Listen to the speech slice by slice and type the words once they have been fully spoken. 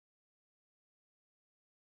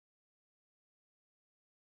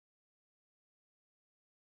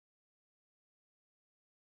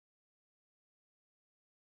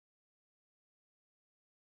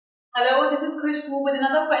Hello, this is Khushbu with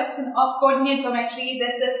another question of coordinate geometry.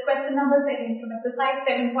 This is question number 7 from exercise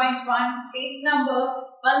 7.1, page number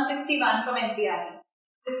 161 from NCERT.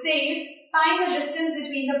 It says, find the distance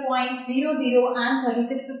between the points 0, 0 and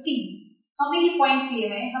 36, 15. हमें ये points दिए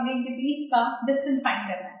हुए हैं, हमें इनके बीच का distance find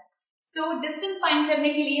करना है. So distance find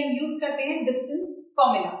करने के लिए हम use करते हैं distance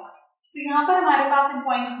formula. So यहाँ पर हमारे पास इन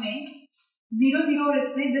points में 0, 0 और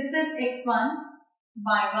इसमें this is x1,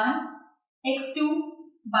 y1, x2,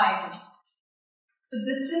 y2. So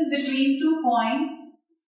distance between two points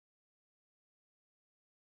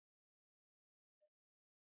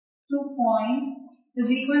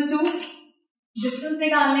is equal to, distance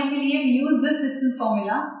निकालने के लिए we use this distance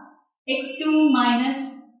formula, x2 minus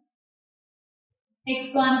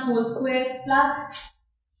x1 whole square plus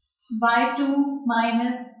y2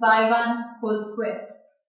 minus y1 whole square.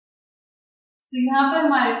 So यहाँ पर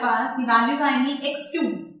हमारे पास ये values आएंगी, x2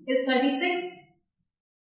 is 36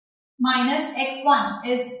 minus x1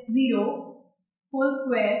 is 0 whole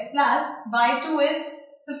square plus y2 is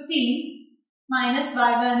 15 minus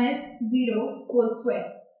y1 is 0 whole square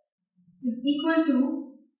is equal to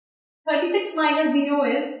 36 minus 0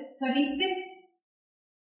 is 36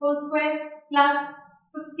 whole square plus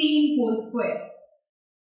 15 whole square.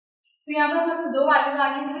 So यहाँ पर हमारे पास दो values आ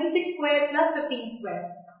गई, 36 square plus 15 square.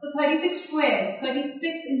 So 36 square,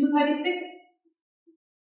 36 into 36,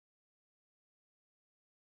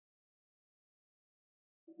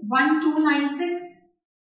 1296.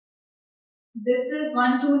 This is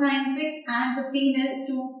 1296 and 15 is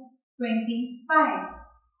 225.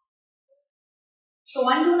 So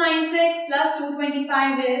 1296 plus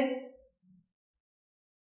 225 is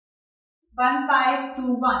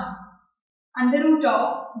 1521 under root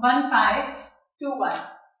of 1521.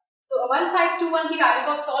 So 1521 की value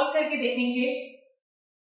को आप solve करके देखेंगे.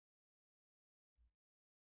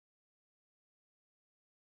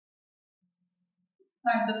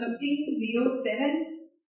 Times the 15, 0, 7,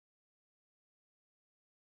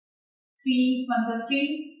 3 ones are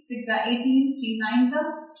 3, 6 are 18, 3 nines are.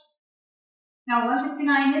 Now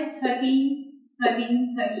 169 is 13,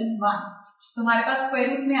 13, 13, 1. So हमारे पास स्क्वायर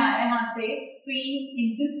रूट में आया है यहाँ से 3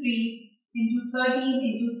 into 3 into 13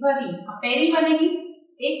 into 13. अब पेयरिंग बनेगी,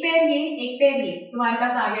 एक पेयर ये, तो हमारे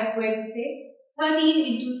पास आ गया स्क्वायर रूट से 13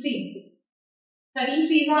 into 3. 13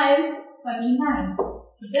 3s is 39.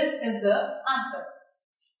 So this is the answer.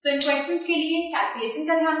 So in questions के लिए कैलकुलेशन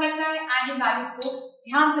का ध्यान रखना है एंड इन वैल्यूज को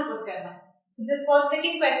ध्यान से पुट करना है. So this was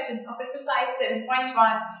second question of exercise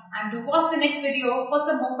 7.1 and do watch the next video for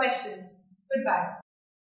some more questions. Goodbye.